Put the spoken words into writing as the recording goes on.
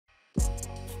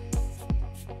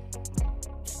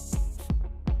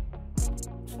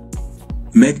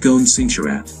Medgoen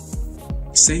Singsurat.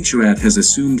 Singsurat has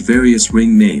assumed various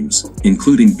ring names,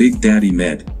 including Big Daddy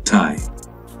Med, Thai,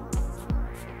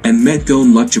 and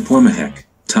Medgoen Lukjapormahek,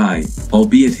 Thai,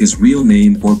 albeit his real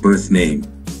name or birth name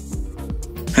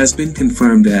has been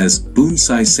confirmed as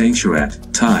Boonsai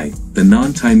Singsurat, Thai. The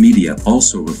non-Thai media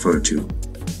also refer to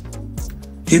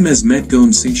him as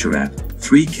Medgoen Singsurat,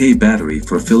 3K battery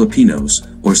for Filipinos,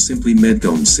 or simply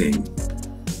Medgoen Singh.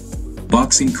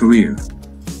 Boxing career.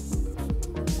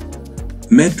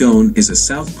 Medgoen is a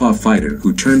southpaw fighter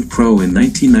who turned pro in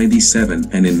 1997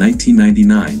 and in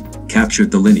 1999,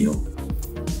 captured the lineal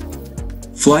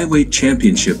flyweight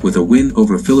championship with a win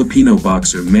over Filipino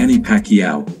boxer Manny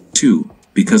Pacquiao, too,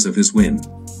 because of his win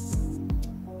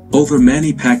over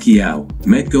Manny Pacquiao.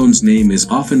 Medgoen's name is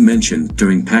often mentioned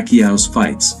during Pacquiao's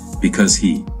fights, because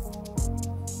he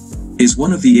is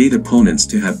one of the 8 opponents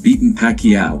to have beaten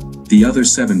Pacquiao, the other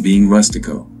 7 being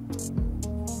Rustico,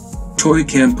 Torrey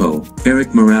Campo,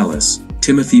 Eric Morales,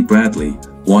 Timothy Bradley,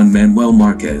 Juan Manuel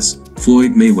Marquez,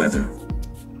 Floyd Mayweather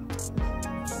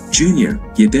Jr.,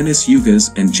 Yadenis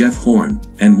Ugas and Jeff Horn,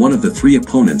 and one of the 3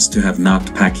 opponents to have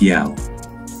knocked Pacquiao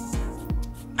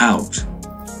out.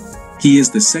 He is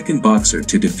the second boxer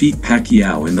to defeat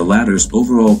Pacquiao in the latter's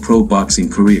overall pro boxing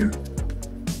career.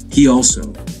 He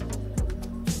also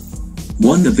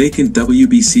won the vacant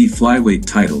WBC flyweight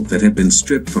title that had been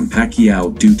stripped from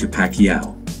Pacquiao due to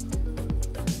Pacquiao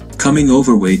coming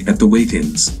overweight at the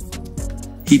weigh-ins.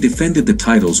 He defended the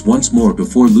titles once more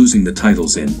before losing the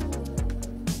titles in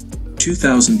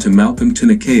 2000 to Malcolm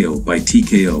Tunakeo by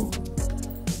TKO.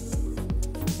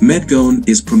 Medgoen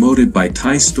is promoted by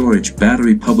Thai Storage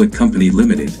Battery Public Company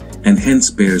Limited, and hence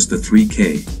bears the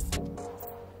 3K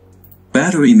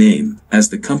battery name, as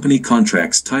the company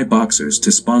contracts Thai boxers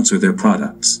to sponsor their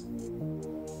products.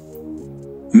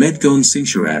 Medgoen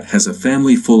Singsurat has a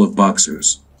family full of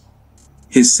boxers.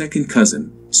 His second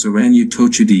cousin, Saranyu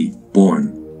Tochudi,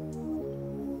 born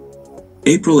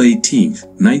April 18,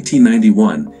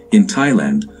 1991, in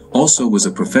Thailand, also was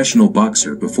a professional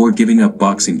boxer before giving up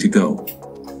boxing to go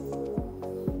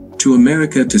to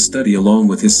America to study along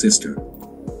with his sister.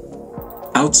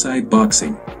 Outside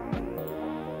boxing.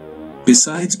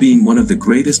 Besides being one of the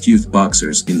greatest youth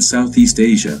boxers in Southeast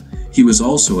Asia, he was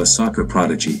also a soccer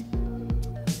prodigy.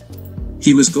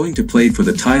 He was going to play for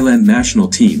the Thailand national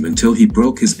team until he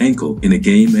broke his ankle in a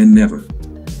game and never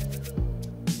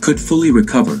could fully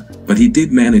recover, but he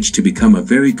did manage to become a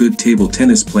very good table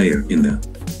tennis player in the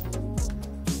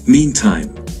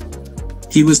meantime.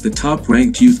 He was the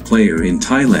top-ranked youth player in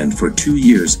Thailand for 2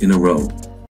 years in a row.